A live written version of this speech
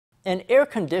An air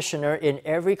conditioner in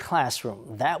every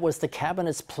classroom. That was the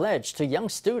cabinet's pledge to young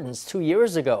students 2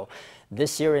 years ago.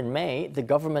 This year in May, the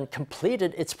government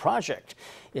completed its project,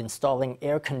 installing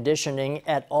air conditioning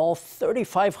at all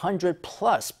 3,500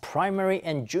 plus primary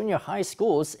and junior high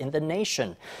schools in the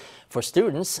nation. For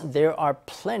students, there are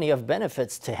plenty of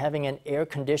benefits to having an air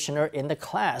conditioner in the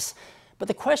class. But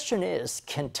the question is,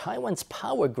 can Taiwan's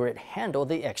power grid handle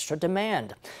the extra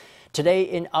demand? Today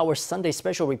in our Sunday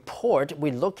Special Report,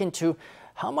 we look into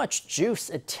how much juice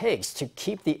it takes to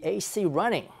keep the AC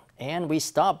running. And we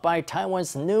stop by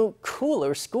Taiwan's new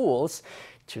cooler schools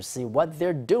to see what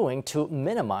they're doing to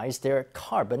minimize their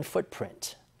carbon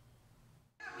footprint.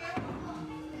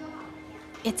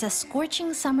 It's a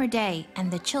scorching summer day and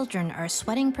the children are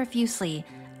sweating profusely.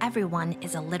 Everyone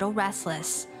is a little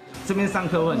restless. 这边上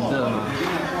课会很热吗？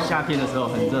夏天的时候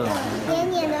很热吗？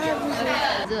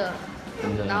热。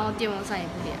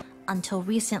 Until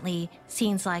recently,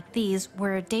 scenes like these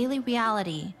were a daily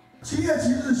reality. 7月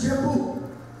7日宣布，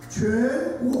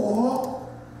全国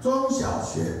中小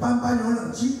学班班有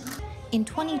冷气。 In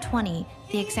 2020,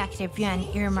 the Executive Yuan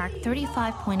earmarked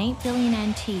 35.8 billion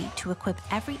NT to equip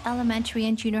every elementary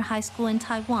and junior high school in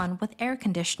Taiwan with air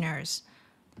conditioners.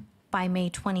 By May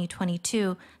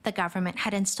 2022, the government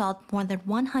had installed more than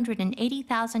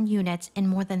 180,000 units in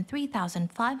more than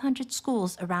 3,500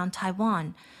 schools around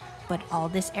Taiwan. But all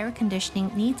this air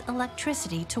conditioning needs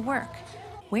electricity to work.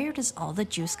 Where does all the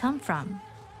juice come from?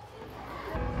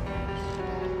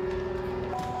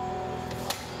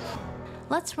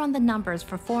 Let's run the numbers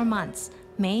for 4 months: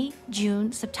 May,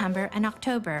 June, September, and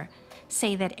October.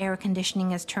 Say that air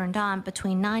conditioning is turned on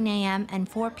between 9 a.m. and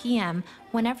 4 p.m.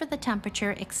 whenever the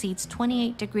temperature exceeds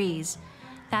 28 degrees.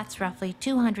 That's roughly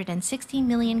 260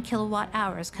 million kilowatt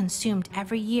hours consumed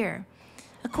every year.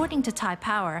 According to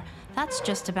Taipower, that's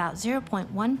just about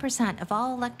 0.1% of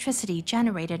all electricity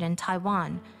generated in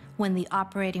Taiwan. When the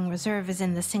operating reserve is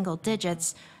in the single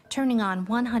digits, turning on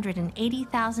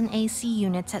 180,000 AC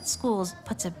units at schools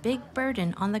puts a big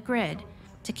burden on the grid.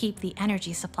 To keep the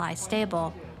energy supply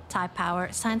stable,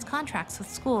 Taipower signs contracts with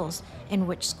schools, in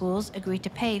which schools agree to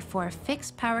pay for a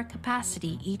fixed power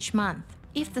capacity each month.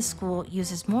 If the school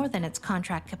uses more than its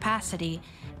contract capacity,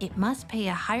 it must pay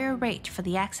a higher rate for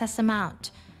the excess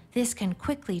amount. This can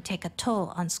quickly take a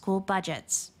toll on school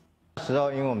budgets.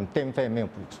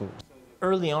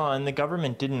 Early on, the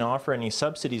government didn't offer any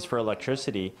subsidies for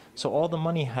electricity, so all the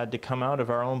money had to come out of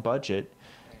our own budget.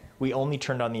 We only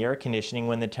turned on the air conditioning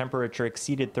when the temperature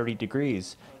exceeded 30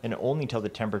 degrees, and only till the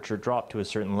temperature dropped to a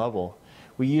certain level.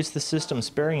 We used the system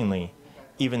sparingly.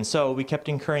 Even so, we kept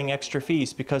incurring extra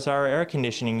fees because our air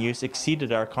conditioning use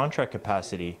exceeded our contract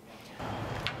capacity.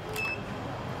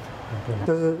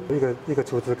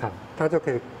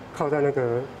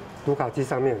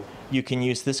 You can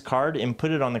use this card and put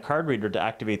it on the card reader to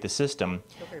activate the system.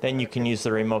 Then you can use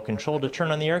the remote control to turn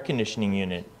on the air conditioning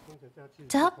unit.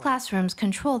 To help classrooms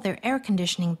control their air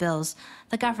conditioning bills,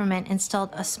 the government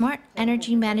installed a smart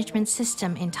energy management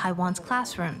system in Taiwan's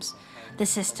classrooms. The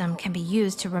system can be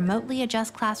used to remotely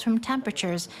adjust classroom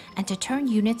temperatures and to turn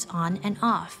units on and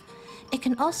off. It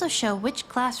can also show which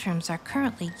classrooms are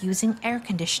currently using air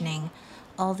conditioning.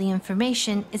 All the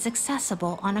information is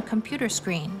accessible on a computer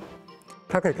screen.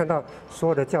 It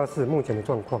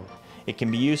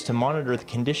can be used to monitor the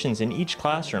conditions in each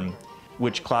classroom,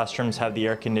 which classrooms have the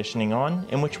air conditioning on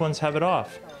and which ones have it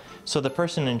off, so the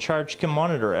person in charge can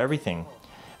monitor everything.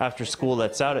 After school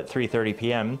lets out at 3:30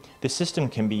 p.m., the system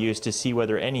can be used to see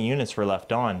whether any units were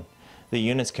left on. The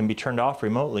units can be turned off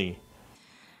remotely.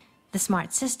 The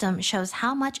smart system shows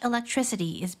how much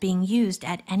electricity is being used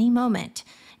at any moment.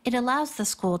 It allows the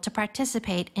school to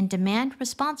participate in demand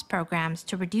response programs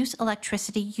to reduce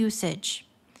electricity usage.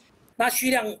 那虚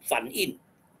量反应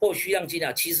或虚量计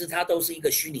量，其实它都是一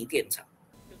个虚拟电厂。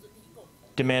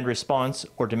 Demand response,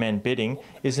 or demand bidding,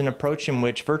 is an approach in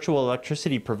which virtual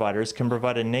electricity providers can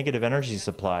provide a negative energy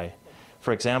supply.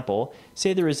 For example,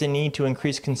 say there is a need to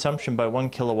increase consumption by 1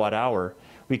 kilowatt hour.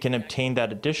 We can obtain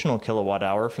that additional kilowatt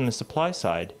hour from the supply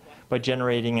side by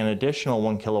generating an additional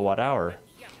 1 kilowatt hour.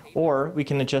 Or we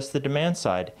can adjust the demand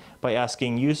side by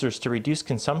asking users to reduce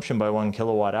consumption by 1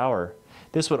 kilowatt hour.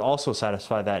 This would also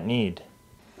satisfy that need.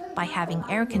 By having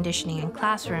air conditioning in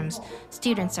classrooms,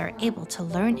 students are able to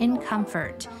learn in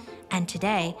comfort. And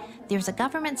today, there's a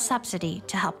government subsidy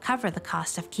to help cover the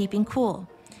cost of keeping cool.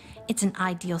 It's an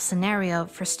ideal scenario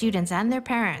for students and their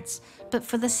parents, but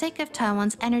for the sake of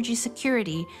Taiwan's energy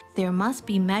security, there must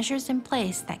be measures in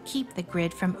place that keep the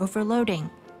grid from overloading.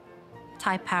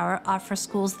 Taipower offers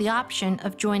schools the option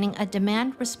of joining a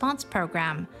demand response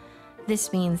program.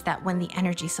 This means that when the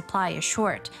energy supply is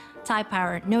short,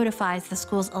 Taipower notifies the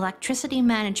school's electricity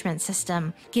management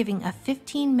system, giving a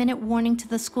 15-minute warning to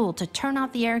the school to turn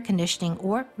off the air conditioning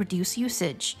or reduce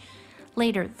usage.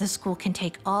 Later, the school can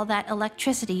take all that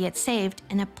electricity it saved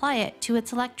and apply it to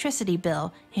its electricity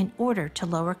bill in order to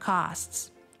lower costs.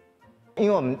 因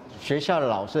为我们学校的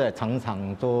老师也常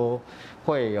常都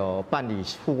会有办理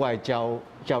户外教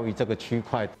育这个区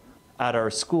块。 At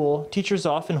our school, teachers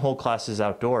often hold classes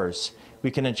outdoors. We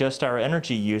can adjust our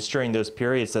energy use during those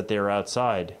periods that they are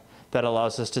outside. That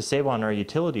allows us to save on our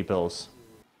utility bills.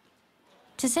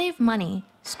 To save money,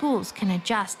 schools can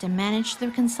adjust and manage their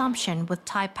consumption with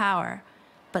Taipower.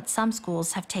 But some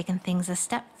schools have taken things a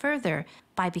step further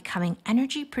by becoming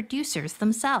energy producers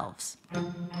themselves.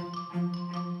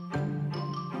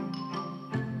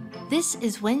 This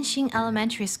is Wenxing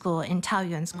Elementary School in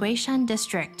Taoyuan's Guishan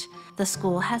district. The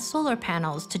school has solar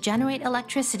panels to generate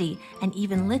electricity and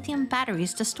even lithium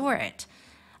batteries to store it.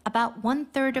 About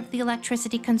 1/3 of the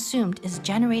electricity consumed is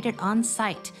generated on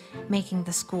site, making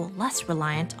the school less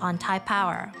reliant on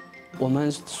Taipower. 我们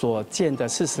所建的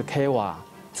40 kW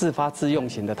自发自用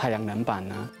型的太阳能板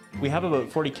呢 We have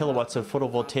about 40 kilowatts of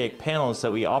photovoltaic panels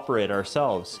that we operate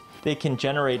ourselves. They can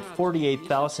generate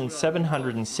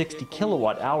 48,760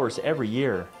 kilowatt hours every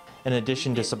year. In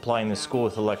addition to supplying the school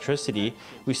with electricity,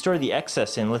 we store the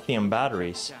excess in lithium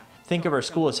batteries. Think of our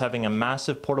school as having a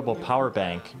massive portable power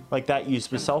bank, like that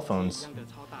used with cell phones.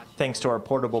 Thanks to our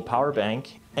portable power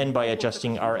bank, and by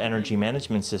adjusting our energy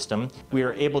management system, we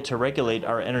are able to regulate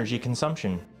our energy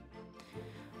consumption.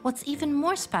 What's even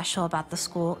more special about the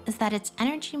school is that its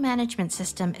energy management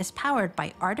system is powered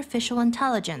by artificial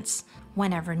intelligence.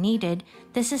 Whenever needed,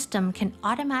 the system can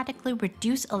automatically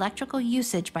reduce electrical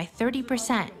usage by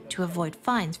 30% to avoid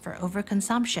fines for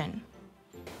overconsumption.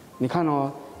 你看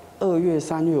哦，2月、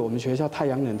3月我们学校太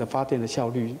阳能的发电的效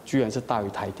率居然是大于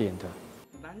台电的。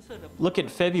 Look at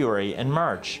February and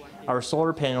March. Our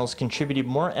solar panels contributed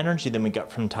more energy than we got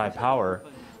from Taipower.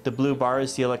 The blue bar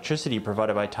is the electricity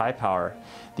provided by Taipower.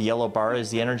 The yellow bar is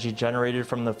the energy generated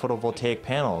from the photovoltaic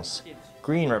panels.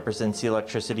 Green represents the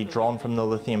electricity drawn from the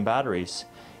lithium batteries.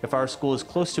 If our school is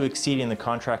close to exceeding the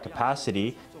contract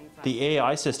capacity, the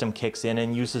AI system kicks in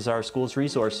and uses our school's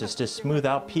resources to smooth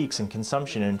out peaks in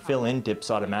consumption and fill in dips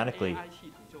automatically.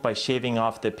 By shaving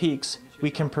off the peaks,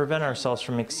 we can prevent ourselves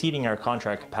from exceeding our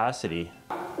contract capacity.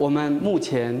 我们目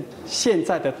前现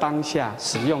在的当下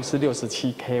使用是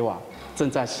67 kW，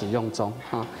 正在使用中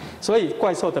啊，所以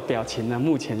怪兽的表情呢，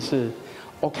目前是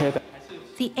OK 的。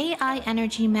 The AI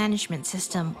energy management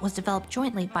system was developed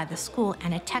jointly by the school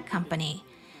and a tech company.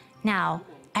 Now,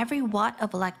 every watt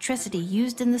of electricity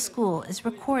used in the school is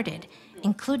recorded,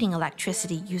 including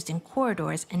electricity used in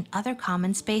corridors and other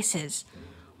common spaces.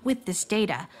 With this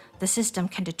data, the system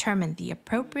can determine the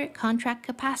appropriate contract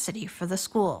capacity for the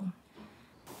school.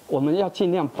 我们要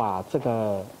尽量把这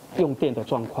个用电的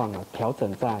状况啊，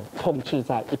控制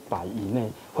在100以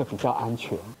内，会比较安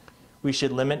全。 We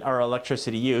should limit our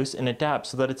electricity use and adapt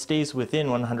so that it stays within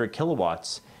 100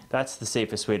 kilowatts. That's the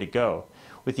safest way to go.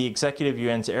 With the Executive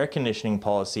Yuan's air conditioning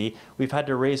policy, we've had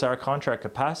to raise our contract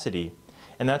capacity.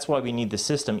 And that's why we need the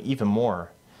system even more.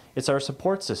 It's our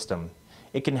support system.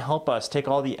 It can help us take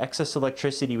all the excess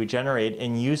electricity we generate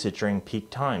and use it during peak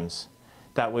times.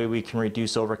 That way we can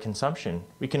reduce overconsumption.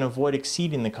 We can avoid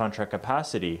exceeding the contract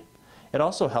capacity. It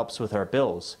also helps with our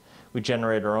bills. We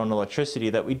generate our own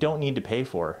electricity that we don't need to pay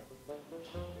for.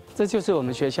 这就是我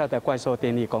们学校的怪兽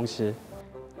电力公司。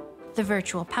 The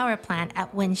virtual power plant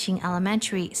at Wenxing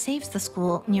Elementary saves the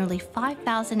school nearly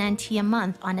 5,000 NT a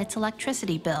month on its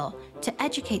electricity bill. To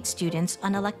educate students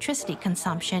on electricity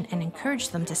consumption and encourage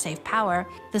them to save power,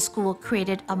 the school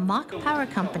created a mock power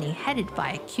company headed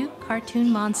by a cute cartoon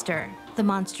monster. The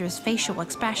monster's facial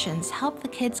expressions help the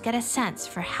kids get a sense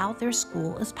for how their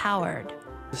school is powered.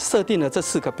 设定了这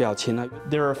4个表情呢。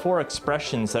 There are 4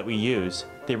 expressions that we use.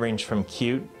 They range from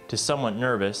cute to somewhat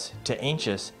nervous to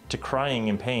anxious to crying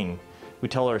in pain. We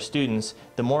tell our students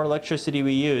the more electricity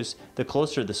we use, the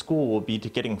closer the school will be to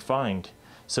getting fined.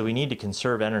 So we need to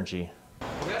conserve energy. 我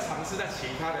们要尝试在其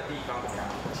他的地方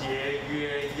节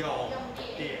约用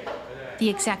电。 The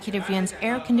Executive Yuan's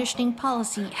air conditioning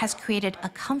policy has created a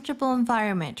comfortable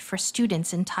environment for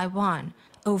students in Taiwan.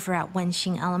 Over at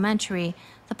Wenxing Elementary,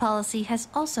 the policy has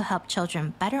also helped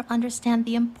children better understand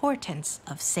the importance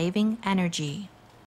of saving energy.